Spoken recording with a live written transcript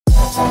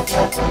Hey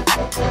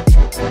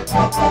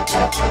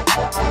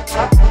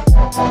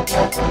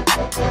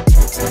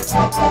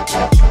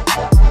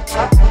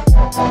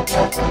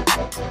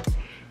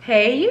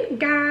you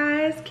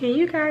guys, can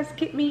you guys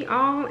get me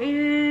all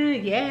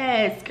in?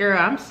 Yes, girl,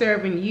 I'm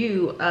serving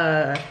you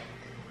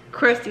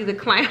Krusty the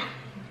Clown.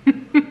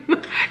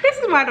 This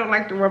is why I don't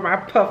like to wear my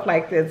puff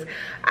like this.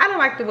 I don't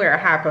like to wear a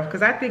high puff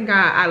because I think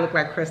I look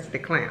like Krusty the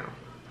Clown.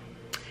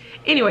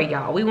 Anyway,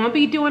 y'all, we won't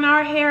be doing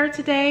our hair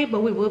today, but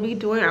I will be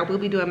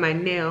doing my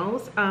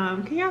nails.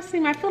 Can y'all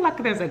see me? I feel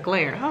like there's a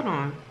glare. Hold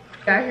on.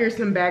 I hear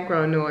some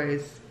background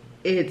noise.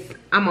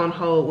 I'm on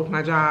hold with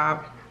my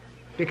job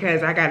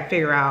because I gotta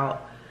figure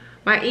out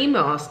my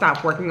email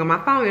stopped working on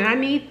my phone and I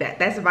need that.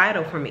 That's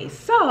vital for me.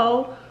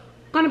 So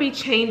I'm gonna be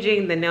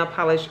changing the nail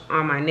polish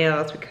on my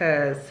nails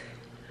because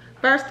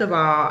first of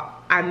all,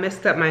 I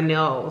messed up my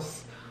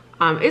nails.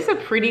 It's a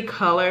pretty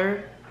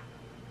color,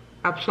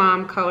 a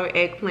plum color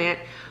eggplant,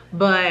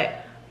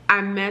 but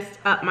I messed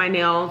up my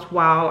nails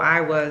while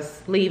I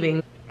was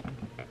leaving.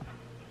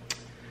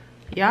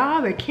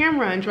 Y'all, the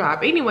camera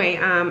undropped. Anyway,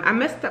 I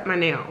messed up my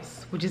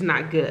nails, which is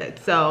not good.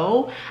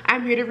 So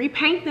I'm here to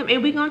repaint them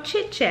and we're gonna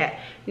chit chat.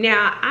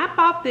 Now, I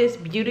bought this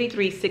Beauty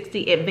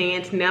 360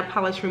 Advanced Nail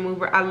Polish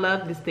Remover. I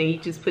love this thing. You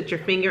just put your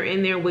finger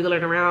in there, wiggle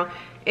it around,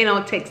 and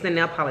it takes the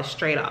nail polish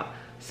straight off.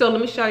 So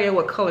let me show you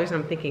what colors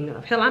I'm thinking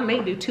of. Hell, I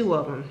may do 2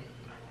 of them.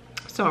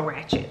 So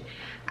ratchet.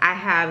 I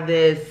have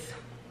this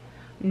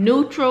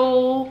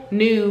neutral,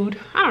 nude,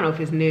 I don't know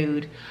if it's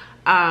nude.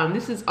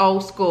 This is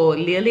old school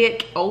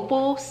lilac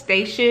opal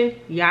station.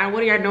 Y'all, what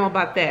do y'all know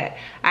about that?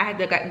 I had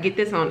to get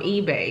this on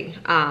eBay.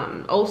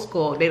 Old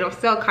school. They don't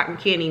sell cotton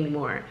candy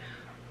anymore.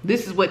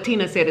 This is what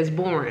Tina said is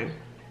boring,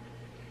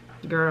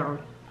 girl.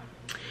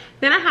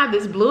 Then I have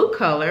this blue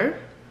color.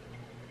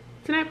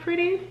 Isn't that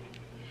pretty?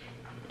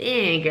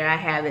 And girl, I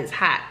have this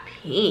hot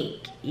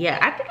pink. Yeah,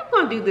 I think I'm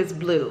gonna do this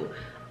blue.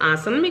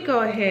 So let me go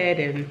ahead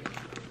and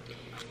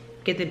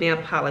get the nail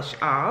polish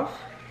off.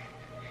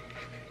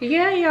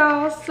 Yeah,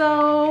 y'all,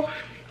 so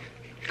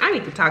I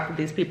need to talk to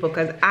these people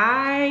because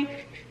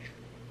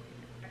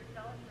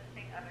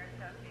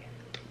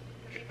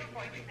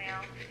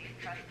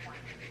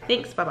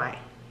thanks, bye-bye.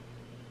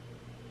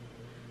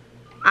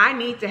 I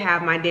need to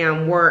have my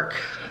damn work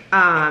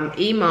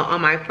email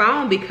on my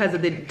phone because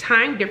of the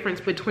time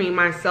difference between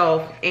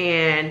myself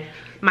and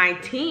my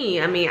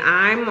team. I mean,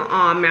 I'm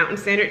on Mountain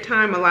Standard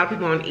Time, a lot of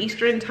people on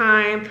Eastern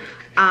Time.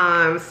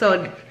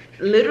 So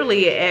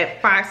literally at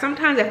 5,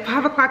 sometimes at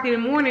 5 o'clock in the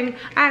morning,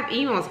 I have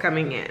emails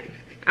coming in.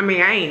 I mean,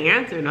 I ain't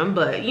answering them,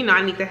 but you know,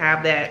 I need to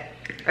have that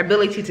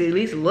ability to at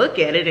least look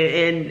at it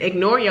and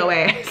ignore your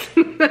ass.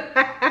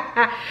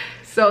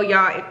 So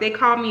y'all, if they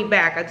call me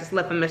back, I just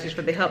left a message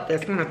for the help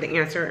desk. I'm gonna have to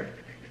answer.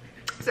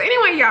 So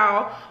anyway,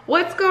 y'all,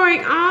 what's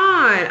going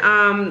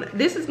on?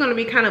 This is gonna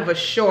be kind of a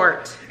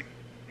short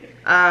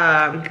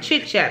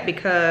chit chat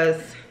because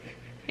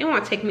it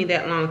won't take me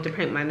that long to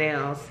paint my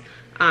nails.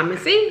 And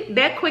see,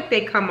 that quick they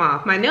come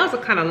off. My nails are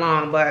kind of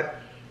long, but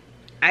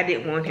I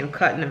didn't want him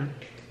cutting them.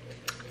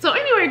 So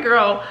anyway,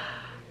 girl,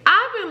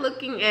 I've been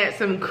looking at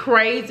some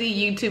crazy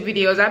YouTube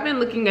videos. I've been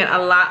looking at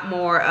a lot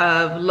more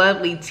of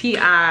lovely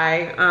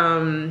T.I.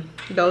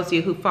 Those of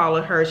you who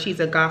follow her,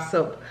 she's a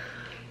gossip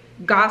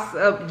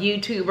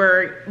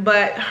YouTuber,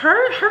 but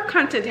her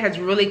content has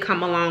really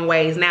come a long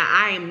ways. Now,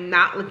 I am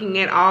not looking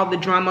at all the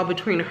drama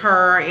between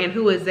her and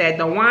who is that?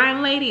 The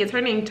wine lady? Is her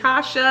name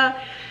Tasha?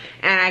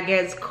 And I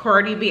guess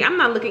Cardi B. I'm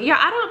not looking, yeah,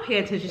 I don't pay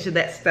attention to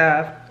that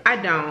stuff. I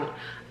don't.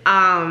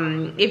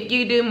 If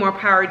you do, more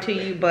power to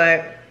you,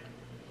 but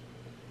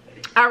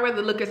I'd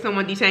rather look at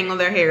someone detangle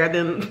their hair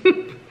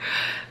than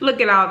look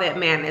at all that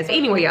madness.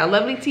 Anyway, y'all,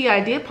 lovely T.I.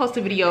 did post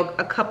a video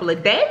a couple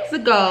of days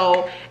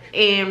ago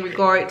in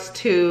regards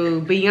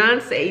to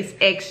Beyonce's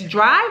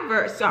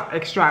ex-drummer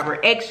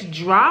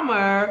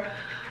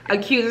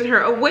accusing her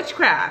of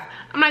witchcraft.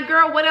 I'm like,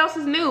 girl, what else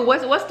is new?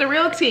 What's the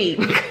real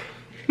tea?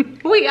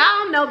 We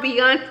all know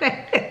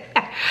Beyonce.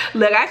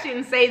 Look, I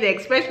shouldn't say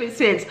that, especially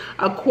since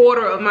a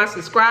quarter of my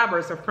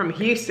subscribers are from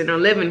Houston or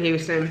live in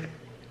Houston.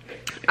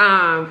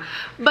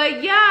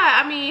 But yeah,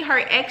 I mean, her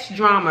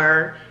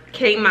ex-drummer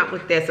came out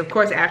with this, of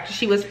course, after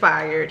she was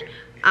fired,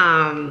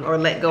 or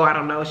let go, I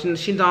don't know.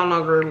 She no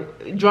longer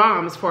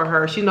drums for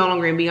her. She's no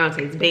longer in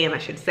Beyonce's band, I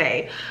should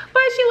say.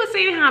 But she was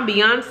saying how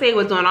Beyonce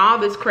was doing all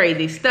this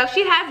crazy stuff.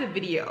 She has a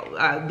video,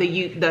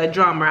 the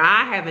drummer.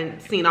 I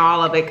haven't seen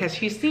all of it because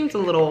she seems a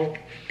little,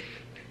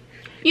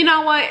 you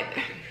know what?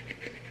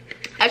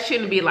 I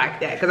shouldn't be like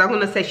that because I'm going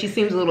to say she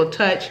seems a little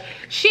touched.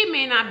 She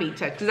may not be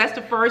touched because that's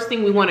the first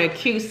thing we want to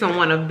accuse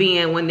someone of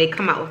being when they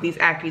come out with these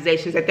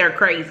accusations that they're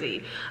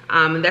crazy.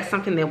 And that's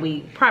something that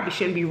we probably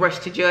shouldn't be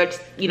rushed to judge,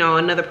 you know,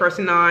 another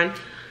person on.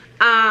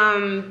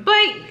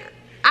 But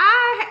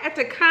I had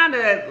to kind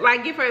of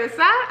like give her the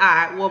side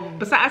eye. Well,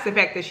 besides the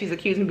fact that she's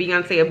accusing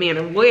Beyonce of being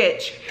a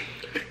witch,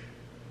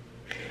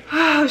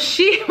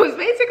 she was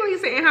basically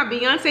saying how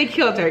Beyonce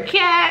killed her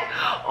cat,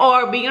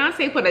 or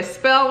Beyonce put a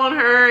spell on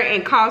her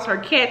and caused her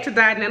cat to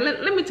die. Now,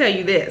 let me tell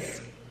you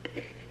this.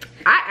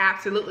 I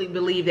absolutely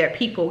believe that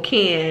people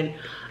can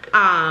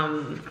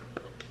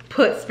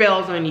put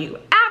spells on you?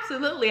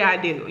 Absolutely I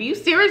do. Are you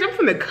serious? I'm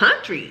from the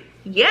country.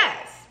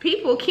 Yes,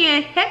 people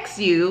can hex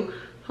you.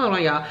 Hold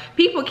on, y'all.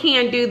 People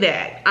can do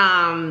that.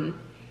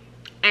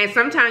 And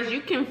sometimes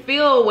you can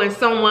feel when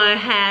someone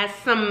has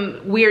some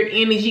weird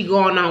energy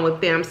going on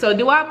with them. So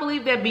do I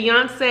believe that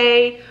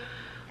Beyonce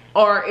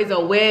or is a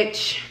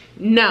witch?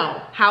 No.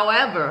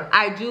 However,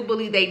 I do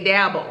believe they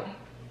dabble.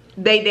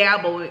 They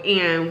dabble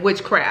in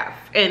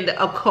witchcraft and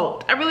the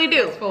occult. I really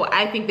do. So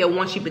I think that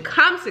once you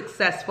become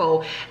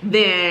successful,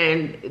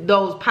 then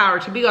those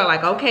powers to be are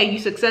like, okay, you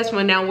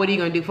successful, now what are you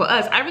gonna do for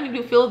us? I really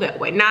do feel that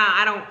way. Now,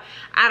 I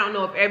don't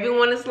know if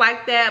everyone is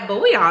like that, but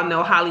we all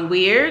know Holly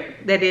Weird.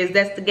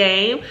 That's the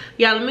game.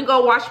 Yeah, let me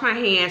go wash my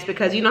hands,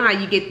 because you know how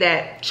you get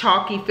that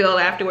chalky feel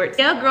afterwards.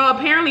 Yeah, girl,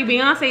 apparently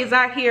Beyonce is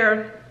out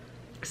here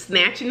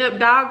snatching up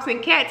dogs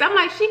and cats. I'm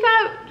like, she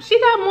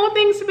got more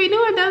things to be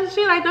doing, doesn't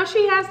she? Like, don't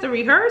she has to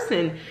rehearse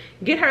and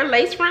get her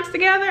lace fronts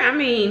together? I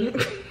mean,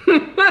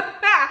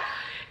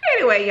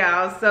 anyway,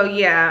 y'all, so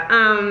yeah,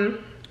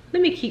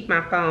 let me keep my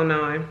phone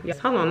on. Yes,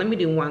 hold on, let me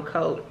do one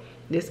coat.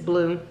 This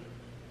blue.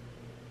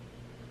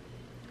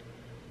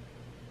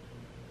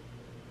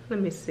 Let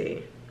me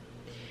see.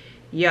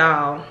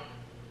 Y'all,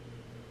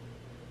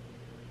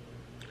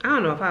 I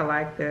don't know if I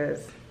like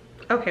this.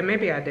 Okay,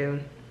 maybe I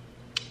do.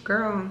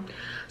 Girl.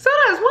 So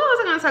that's what was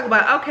I gonna talk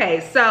about?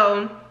 Okay,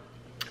 so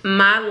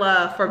my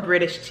love for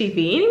British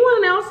TV.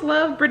 Anyone else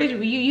love British?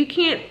 You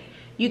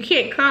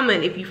can't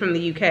comment if you're from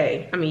the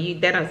UK. I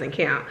mean, that doesn't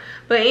count.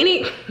 But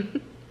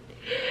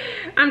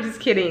I'm just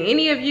kidding.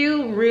 Any of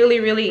you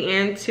really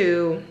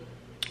into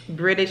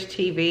British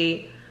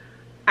TV?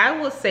 I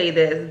will say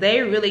this,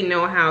 they really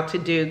know how to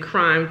do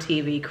crime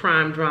TV,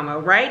 crime drama.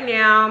 Right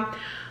now,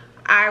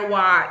 I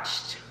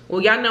watched,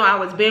 well, y'all know I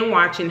was been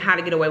watching How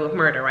to Get Away with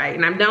Murder, right?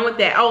 And I'm done with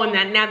that. Oh,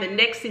 and now the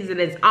next season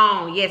is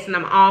on. Yes, and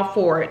I'm all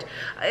for it.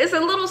 It's a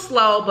little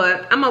slow,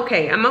 but I'm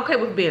okay. I'm okay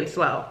with being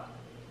slow.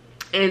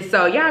 And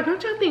so, y'all,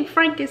 don't y'all think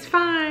Frank is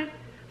fine?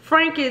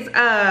 Frank is,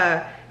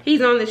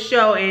 he's on the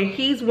show, and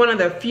he's one of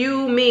the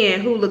few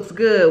men who looks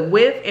good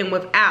with and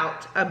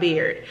without a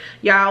beard.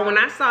 Y'all, when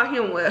I saw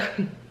him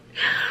with...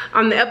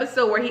 on the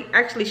episode where he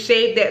actually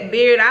shaved that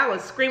beard, I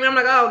was screaming. I'm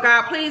like, oh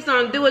God, please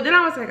don't do it. Then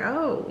I was like,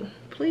 oh,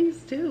 please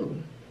do.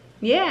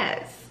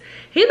 Yes,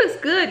 he looks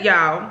good,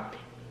 y'all,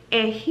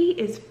 and he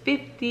is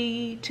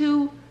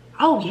 52.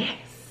 Oh yes,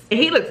 and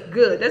he looks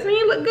good. Doesn't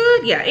he look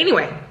good? Yeah.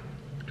 Anyway,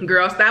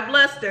 girl, stop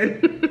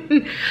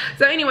lusting.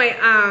 So anyway,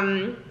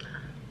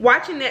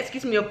 watching that,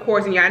 excuse me, of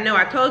course, and y'all know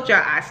I told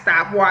y'all I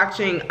stopped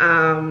watching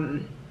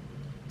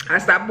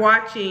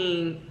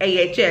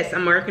AHS,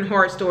 American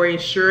Horror Story,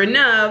 and sure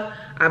enough,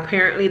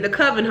 apparently the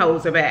Coven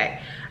hoes are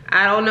back.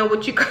 I don't know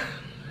what you call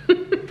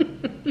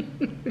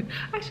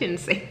I shouldn't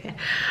say that.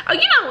 Oh,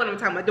 you know what I'm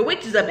talking about. The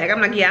witches are back.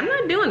 I'm like, yeah, I'm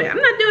not doing it.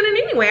 I'm not doing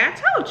it anyway. I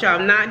told y'all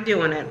I'm not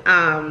doing it.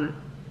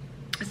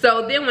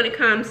 So then when it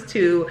comes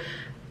to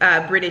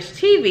British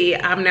TV,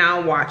 I'm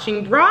now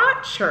watching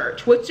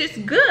Broadchurch, which is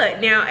good.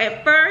 Now,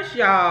 at first,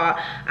 y'all,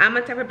 I'm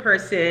a type of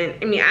person,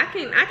 I mean, I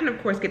can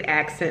of course get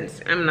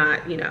accents. I'm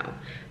not, you know.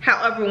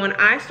 However, when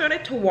I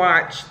started to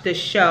watch the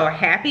show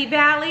Happy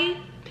Valley,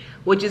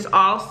 which is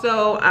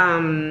also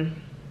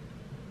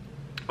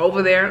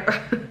over there,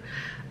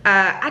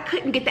 I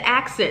couldn't get the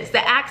accents.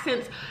 The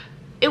accents,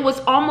 it was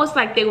almost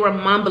like they were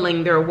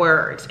mumbling their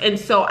words. And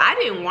so I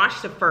didn't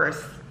watch the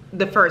first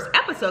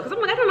episode, because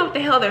I'm like, I don't know what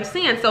the hell they're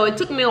saying. So it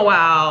took me a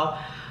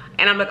while,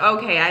 and I'm like,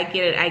 okay, I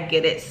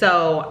get it.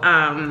 So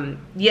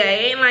yeah,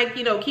 it ain't like,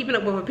 you know, Keeping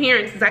Up with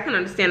Appearances. I can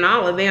understand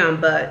all of them,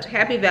 but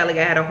Happy Valley,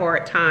 I had a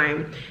hard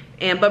time.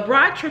 But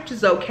Broadchurch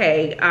is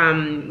okay.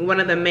 One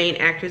of the main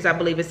actors, I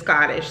believe, is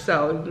Scottish,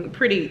 so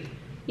pretty,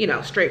 you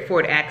know,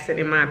 straightforward accent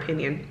in my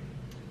opinion.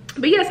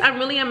 But yes, I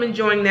really am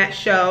enjoying that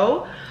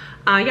show.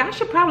 Y'all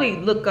should probably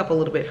look up a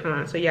little bit,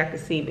 huh, so y'all can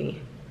see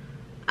me.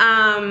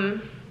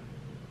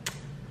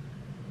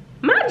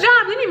 My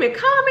job didn't even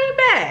call me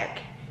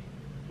back.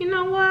 You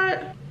know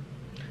what?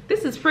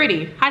 This is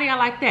pretty. How do y'all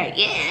like that?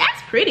 Yeah,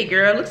 that's pretty,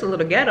 girl. It looks a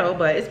little ghetto,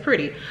 but it's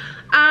pretty.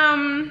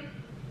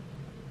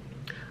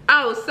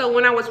 Oh, so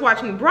when I was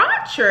watching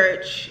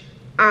Broadchurch,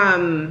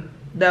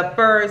 the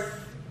first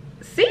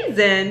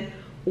season,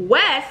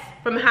 Wes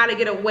from How to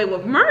Get Away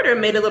with Murder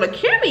made a little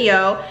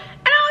cameo,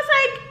 and I was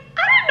like,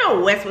 I didn't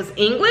know Wes was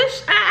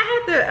English.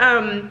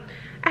 I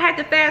had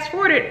to fast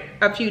forward it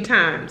a few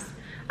times.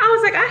 I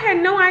was like, I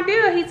had no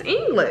idea he's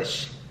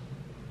English.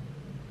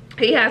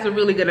 He has a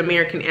really good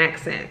American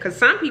accent, because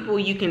some people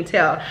you can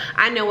tell.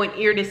 I know when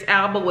Idris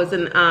Elba was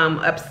in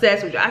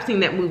Obsessed, which I've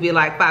seen that movie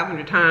like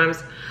 500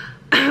 times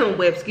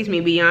with, excuse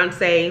me,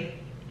 Beyonce,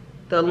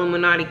 the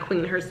Illuminati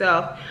queen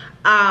herself.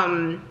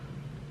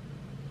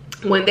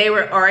 When they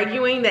were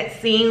arguing, that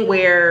scene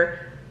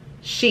where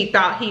she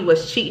thought he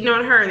was cheating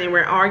on her and they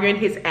were arguing,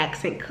 his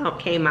accent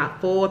came out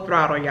full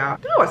throttle, y'all.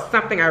 That was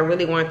something I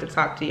really wanted to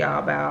talk to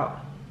y'all about.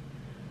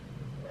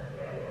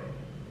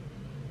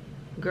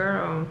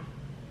 Girl,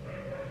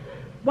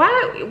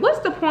 what's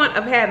the point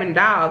of having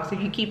dogs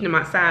if you keep them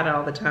outside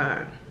all the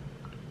time?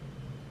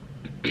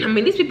 I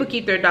mean, these people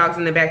keep their dogs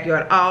in the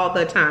backyard all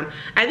the time.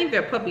 I think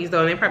they're puppies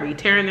though, and they're probably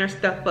tearing their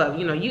stuff up.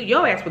 You know,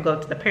 your ass would go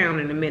to the pound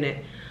in a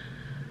minute.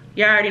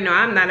 You already know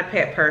I'm not a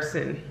pet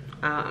person.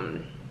 I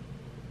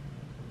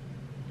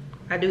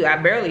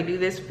barely do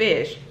this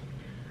fish.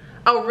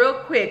 Oh, real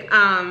quick,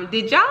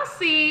 did y'all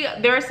see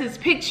there's this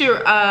picture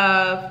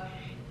of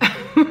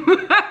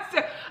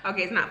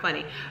okay, it's not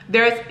funny.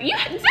 This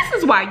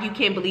is why you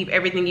can't believe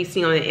everything you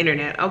see on the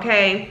internet,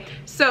 okay?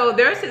 So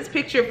there's this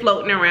picture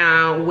floating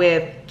around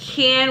with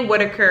Ken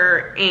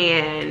Whitaker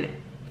and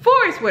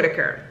Forrest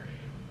Whitaker.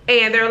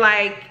 And they're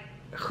like,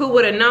 who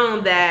would have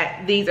known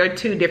that these are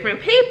two different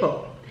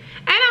people?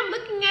 And I'm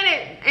looking at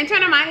it and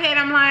turning my head,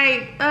 I'm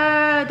like,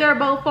 they're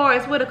both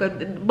Forrest Whitaker.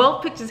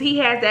 Both pictures, he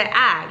has that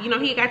eye. You know,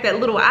 he got that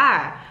little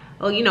eye.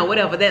 Or, you know,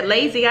 whatever, that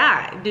lazy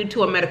eye due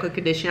to a medical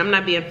condition. I'm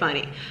not being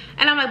funny.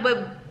 And I'm like,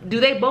 but do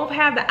they both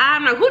have the eye?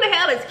 I'm like, who the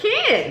hell is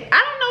Ken?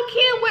 I don't know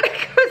Ken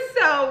Whitaker.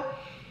 So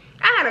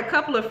I had a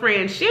couple of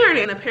friends sharing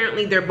it, and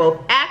apparently they're both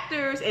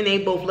actors and they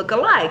both look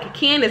alike.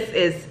 Ken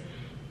is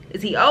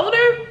he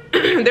older?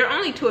 They're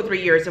only 2 or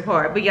 3 years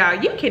apart. But y'all,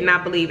 you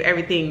cannot believe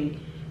everything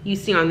you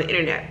see on the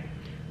internet.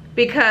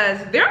 Because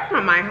they're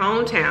from my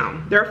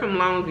hometown. They're from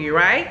Longview,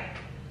 right?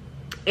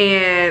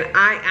 And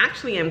I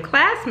actually am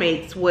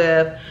classmates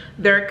with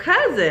their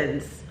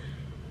cousins.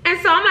 And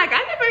so I'm like, I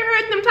never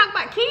heard them talk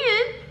about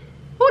Ken.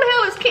 Who the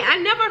hell is Ken? I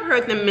never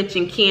heard them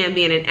mention Ken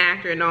being an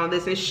actor and all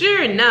this. And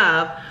sure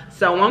enough,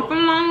 someone from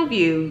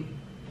Longview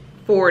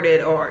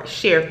forwarded or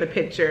shared the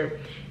picture.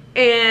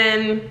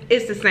 And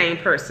it's the same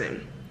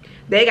person.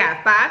 They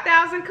got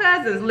 5,000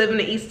 cousins living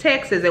in East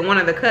Texas. And one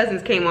of the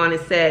cousins came on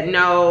and said,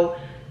 no,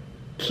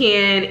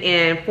 Ken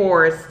and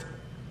Forrest,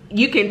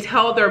 you can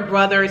tell they're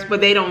brothers,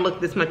 but they don't look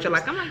this much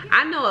alike. I'm like,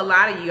 I know a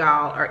lot of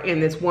y'all are in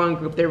this one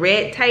group, the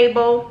Red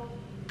Table.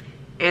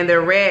 And the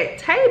Red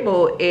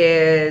Table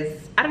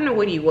is, I don't know,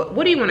 what do you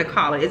want to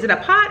call it? Is it a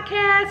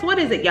podcast? What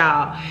is it,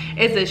 y'all?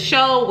 It's a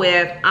show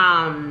with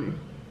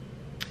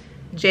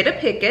Jada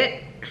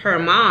Pickett, her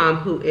mom,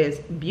 who is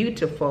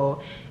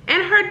beautiful,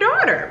 and her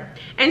daughter.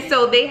 And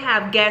so they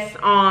have guests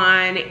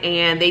on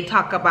and they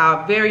talk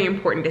about very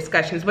important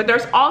discussions. But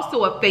there's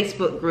also a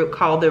Facebook group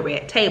called the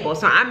Red Table.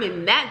 So I'm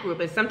in that group,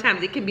 and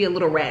sometimes it can be a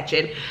little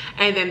ratchet.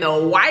 And then the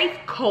Wife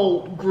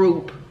Code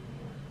group,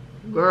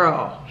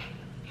 girl,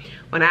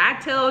 when I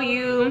tell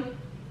you,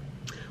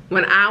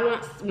 when I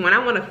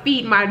want to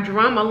feed my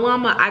drama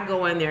llama, I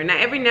go in there. Now,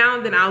 every now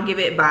and then I'll give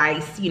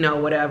advice, you know,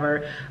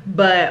 whatever.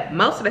 But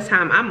most of the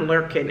time I'm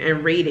lurking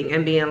and reading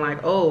and being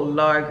like, oh,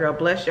 Lord, girl,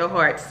 bless your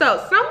heart.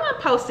 So someone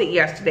posted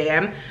yesterday.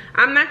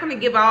 I'm not going to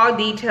give all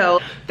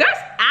details. There's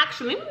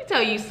actually, let me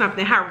tell you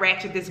something, how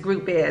ratchet this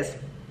group is.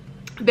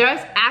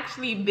 There's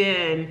actually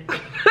been...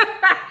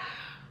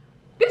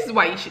 This is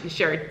why you shouldn't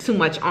share too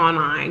much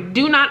online.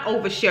 Do not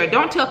overshare.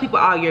 Don't tell people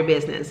all your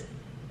business.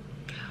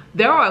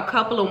 There are a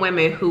couple of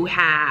women who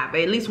have,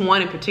 at least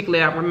one in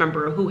particular I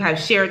remember, who have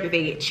shared that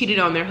they cheated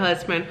on their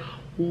husband.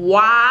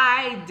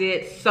 Why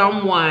did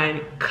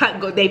someone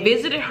they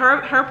visited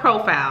her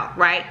profile,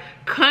 right?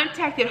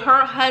 Contacted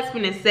her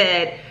husband and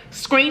said,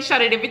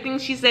 screenshotted everything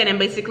she said, and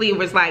basically it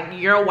was like,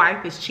 your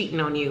wife is cheating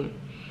on you.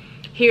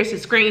 Here's a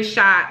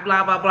screenshot,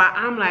 blah, blah, blah.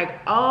 I'm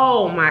like,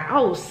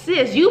 oh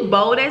sis, you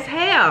bold as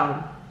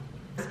hell.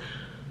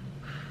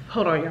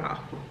 Hold on, y'all.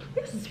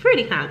 This is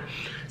pretty kind.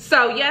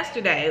 So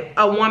yesterday,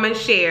 a woman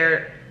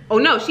shared,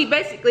 she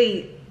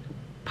basically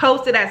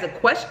posted as a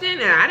question,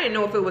 and I didn't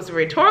know if it was a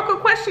rhetorical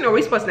question, or are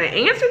we supposed to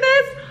answer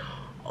this?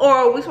 Or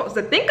are we supposed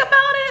to think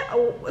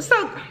about it?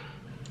 So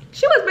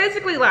she was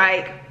basically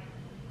like,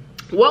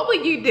 what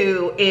would you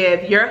do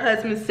if your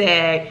husband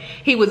said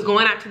he was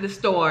going out to the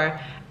store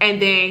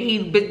and then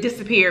he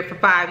disappeared for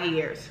 5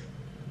 years?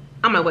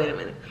 I'm like, wait a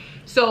minute.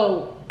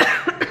 So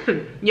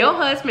your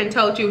husband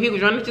told you he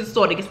was running to the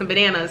store to get some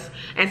bananas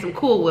and some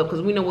Cool Whip,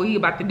 because we know what he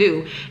about to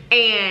do,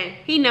 and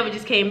he never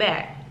just came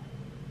back.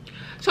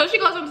 So she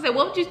goes up and said,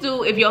 what would you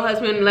do if your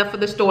husband left for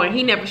the store and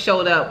he never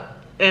showed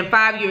up, and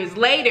 5 years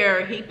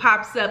later he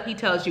pops up, he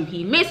tells you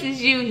he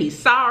misses you, he's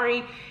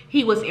sorry,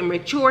 he was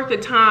immature at the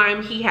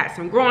time, he had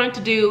some growing to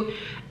do,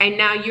 and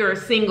now you're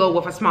single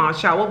with a small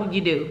child? What would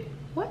you do?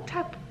 What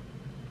type?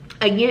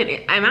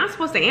 Again, am I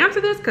supposed to answer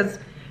this? Because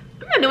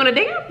I'm not doing a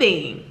damn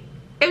thing.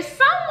 If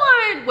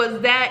someone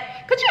was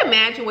that, could you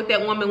imagine what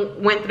that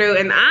woman went through?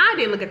 And I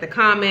didn't look at the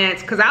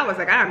comments because I was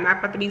like, I'm not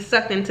about to be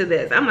sucked into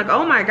this. I'm like,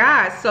 oh my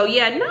God. So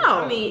yeah, no.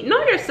 I mean, know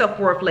your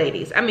self-worth,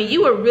 ladies. I mean,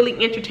 you would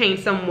really entertain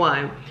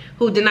someone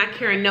who did not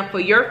care enough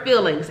for your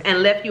feelings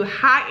and left you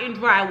high and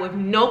dry with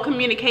no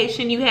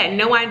communication. You had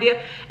no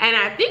idea. And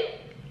I think,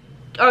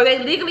 are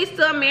they legally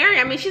still married?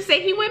 I mean, she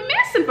said he went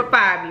missing for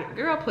 5 years.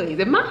 Girl, please,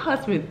 if my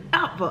husband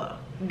ever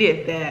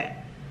did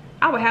that,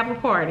 I would have a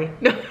party.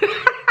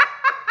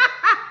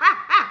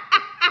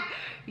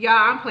 Y'all,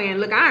 I'm playing.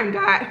 Look, I ain't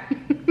got,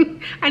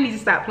 I need to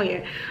stop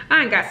playing.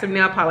 I ain't got some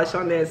nail polish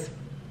on this.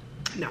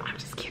 No, I'm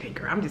just kidding,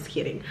 girl. I'm just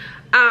kidding.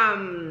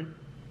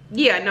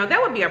 Yeah, no,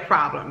 that would be a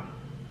problem.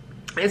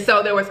 And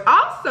so there was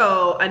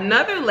also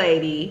another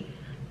lady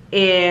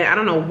and I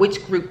don't know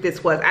which group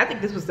this was. I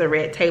think this was the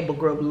Red Table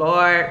group.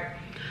 Lord.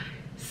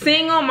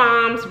 Single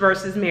moms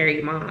versus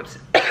married moms.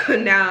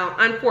 Now,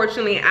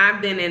 unfortunately,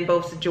 I've been in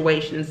both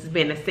situations,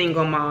 being a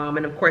single mom,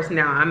 and of course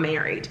now I'm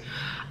married.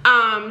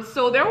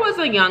 So there was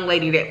a young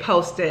lady that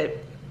posted,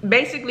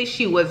 basically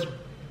it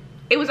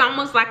was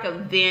almost like a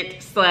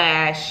vent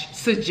slash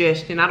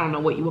suggestion. I don't know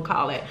what you would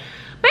call it.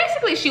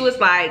 Basically, she was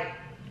like,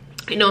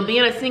 you know,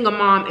 being a single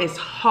mom is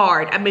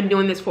hard. I've been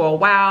doing this for a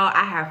while.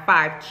 I have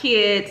 5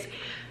 kids.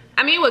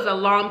 I mean, it was a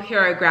long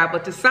paragraph,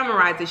 but to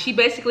summarize it, she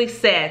basically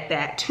said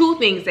that 2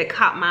 things that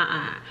caught my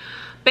eye.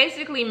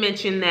 Basically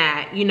mentioned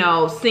that, you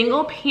know,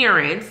 single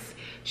parents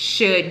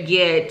should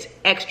get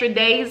extra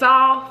days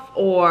off,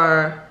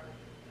 or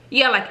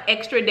yeah, like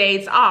extra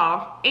days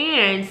off,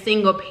 and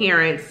single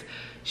parents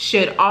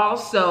should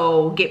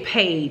also get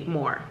paid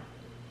more.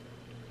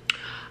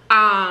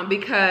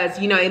 Because,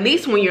 you know, at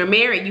least when you're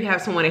married, you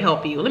have someone to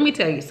help you. Let me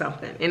tell you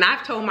something. And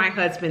I've told my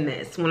husband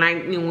this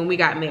when we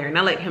got married, and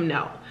I let him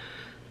know.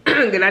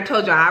 Then I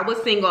told you I was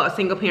a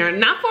single parent,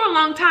 not for a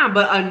long time,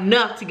 but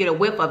enough to get a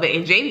whiff of it.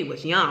 And JB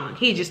was young.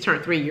 He just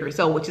turned 3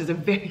 years old, which is a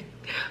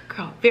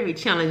very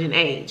challenging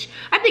age.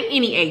 I think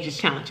any age is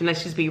challenging,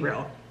 let's just be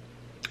real.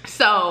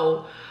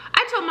 So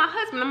I told my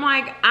husband, I'm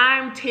like,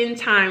 I'm 10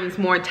 times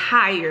more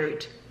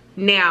tired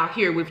now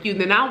here with you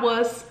than I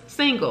was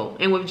single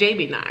and with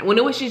JB and I. When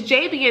it was just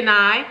JB and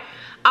I,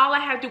 all I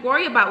had to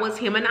worry about was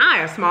him and I.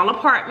 A small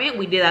apartment.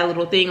 We did our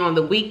little thing on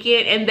the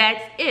weekend, and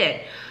that's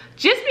it.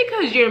 Just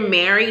because you're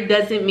married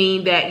doesn't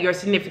mean that your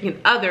significant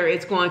other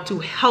is going to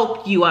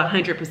help you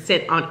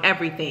 100% on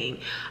everything.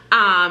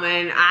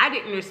 And I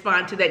didn't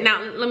respond to that. Now,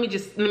 let me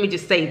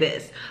just say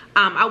this.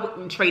 I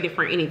wouldn't trade it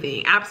for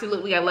anything.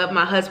 Absolutely, I love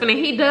my husband, and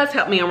he does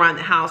help me around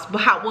the house.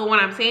 But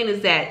what I'm saying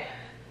is that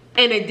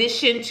in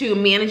addition to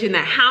managing the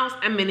house,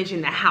 I'm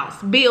managing the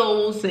house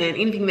bills and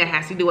anything that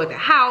has to do with the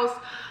house.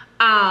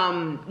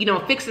 You know,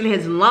 fixing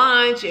his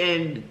lunch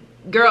and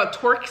girl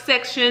twerk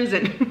sections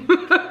and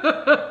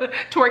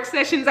twerk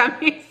sessions, I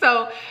mean.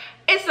 So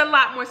it's a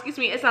lot more,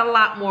 it's a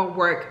lot more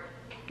work.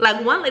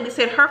 Like one lady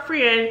said her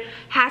friend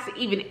has to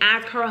even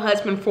ask her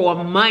husband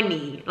for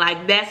money.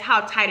 Like that's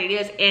how tight it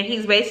is. And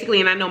he's basically,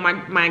 and I know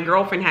my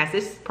girlfriend has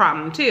this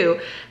problem too,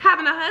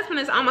 having a husband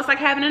is almost like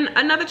having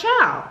another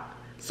child.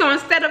 So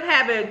instead of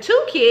having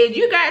 2 kids,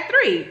 you got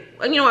 3,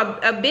 you know,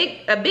 a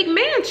big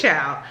man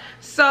child.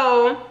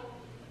 So,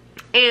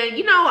 and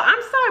you know,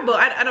 I'm sorry, but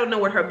I don't know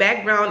what her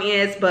background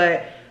is,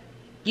 but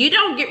you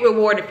don't get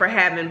rewarded for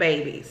having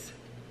babies.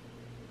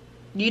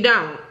 You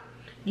don't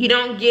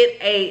get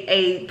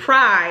a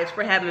prize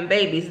for having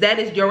babies. That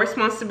is your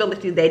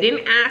responsibility. They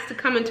didn't ask to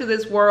come into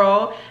this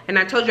world. And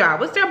I told you I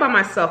was there by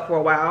myself for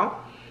a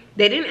while.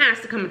 They didn't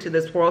ask to come into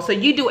this world. So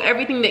you do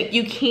everything that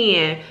you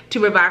can to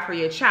provide for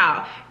your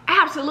child.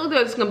 Absolutely,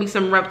 there's gonna be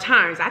some rough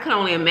times. I can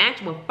only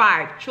imagine with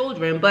 5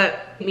 children,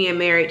 but being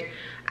married,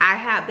 I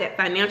have that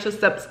financial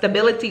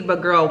stability.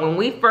 But girl, when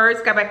we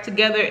first got back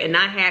together and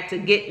I had to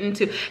get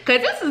into,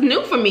 because this is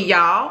new for me,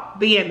 y'all,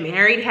 being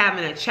married,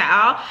 having a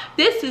child,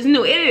 this is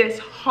new. It is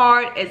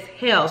hard as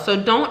hell.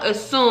 So don't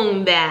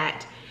assume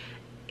that,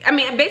 I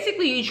mean,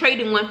 basically you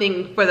trading one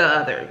thing for the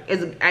other,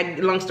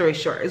 long story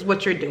short, is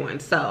what you're doing.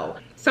 So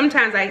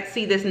sometimes I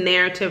see this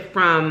narrative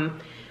from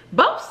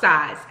both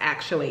sides,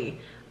 actually.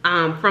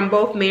 From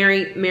both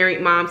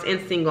married moms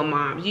and single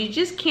moms. You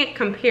just can't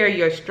compare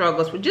your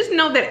struggles, but just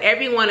know that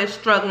everyone is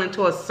struggling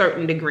to a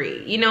certain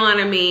degree. You know what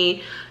I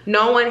mean?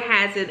 No one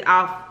has it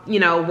off,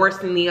 you know, worse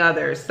than the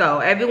other. So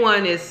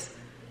everyone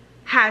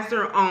has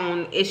their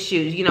own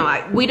issues. You know,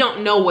 like, we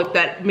don't know what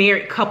that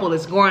married couple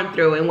is going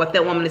through and what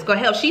that woman is going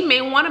through. Hell, she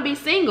may want to be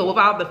single with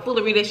all the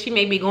foolery that she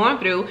may be going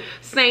through.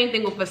 Same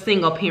thing with a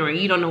single parent.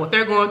 You don't know what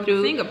they're going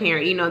through. Single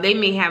parent, you know, they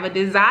may have a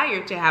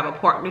desire to have a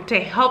partner to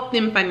help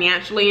them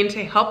financially and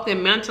to help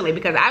them mentally,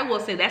 because I will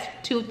say that's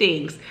 2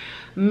 things.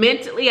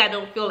 Mentally, I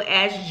don't feel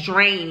as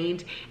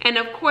drained, and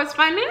of course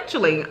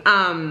financially.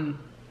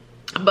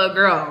 But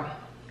girl,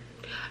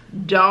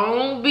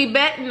 don't be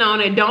betting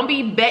on it. Don't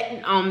be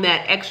betting on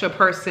that extra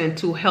person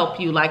to help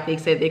you like they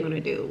said they're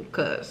gonna do,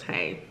 because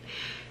hey,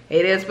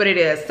 it is what it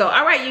is. So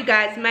all right, you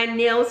guys, my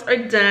nails are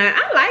done.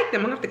 I like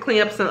them. I'm gonna have to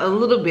clean up a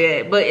little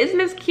bit, but isn't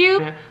this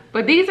cute?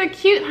 But these are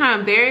cute,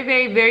 huh? Very,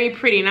 very, very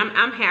pretty, and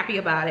I'm happy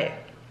about it.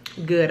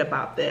 Good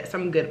about this.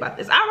 I'm good about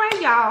this. All right,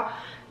 y'all.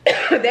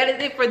 That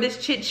is it for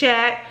this chit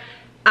chat.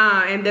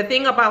 And the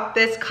thing about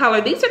this color,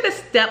 these are the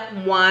step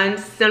 1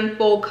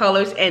 simple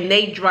colors, and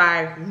they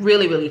dry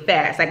really, really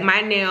fast. Like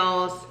my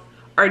nails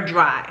are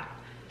dry.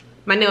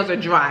 My nails are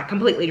dry,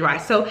 completely dry.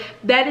 So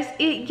that is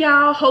it,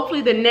 y'all.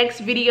 Hopefully the next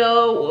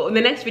video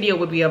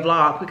would be a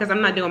vlog, because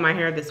I'm not doing my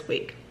hair this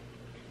week.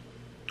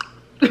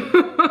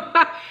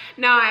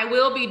 Now I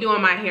will be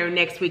doing my hair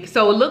next week,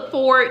 so look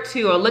forward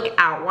to, or look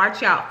out,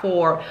 watch out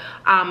for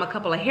a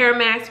couple of hair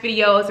mask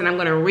videos, and I'm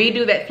gonna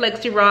redo that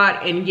flexi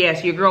rod, and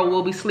yes, your girl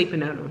will be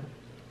sleeping on them.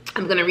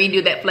 I'm gonna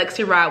redo that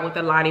flexi rod with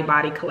the Lottie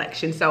Body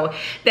collection. So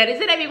that is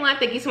it, everyone.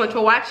 Thank you so much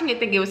for watching, and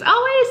thank you as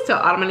always to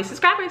all of my new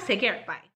subscribers. Take care, bye.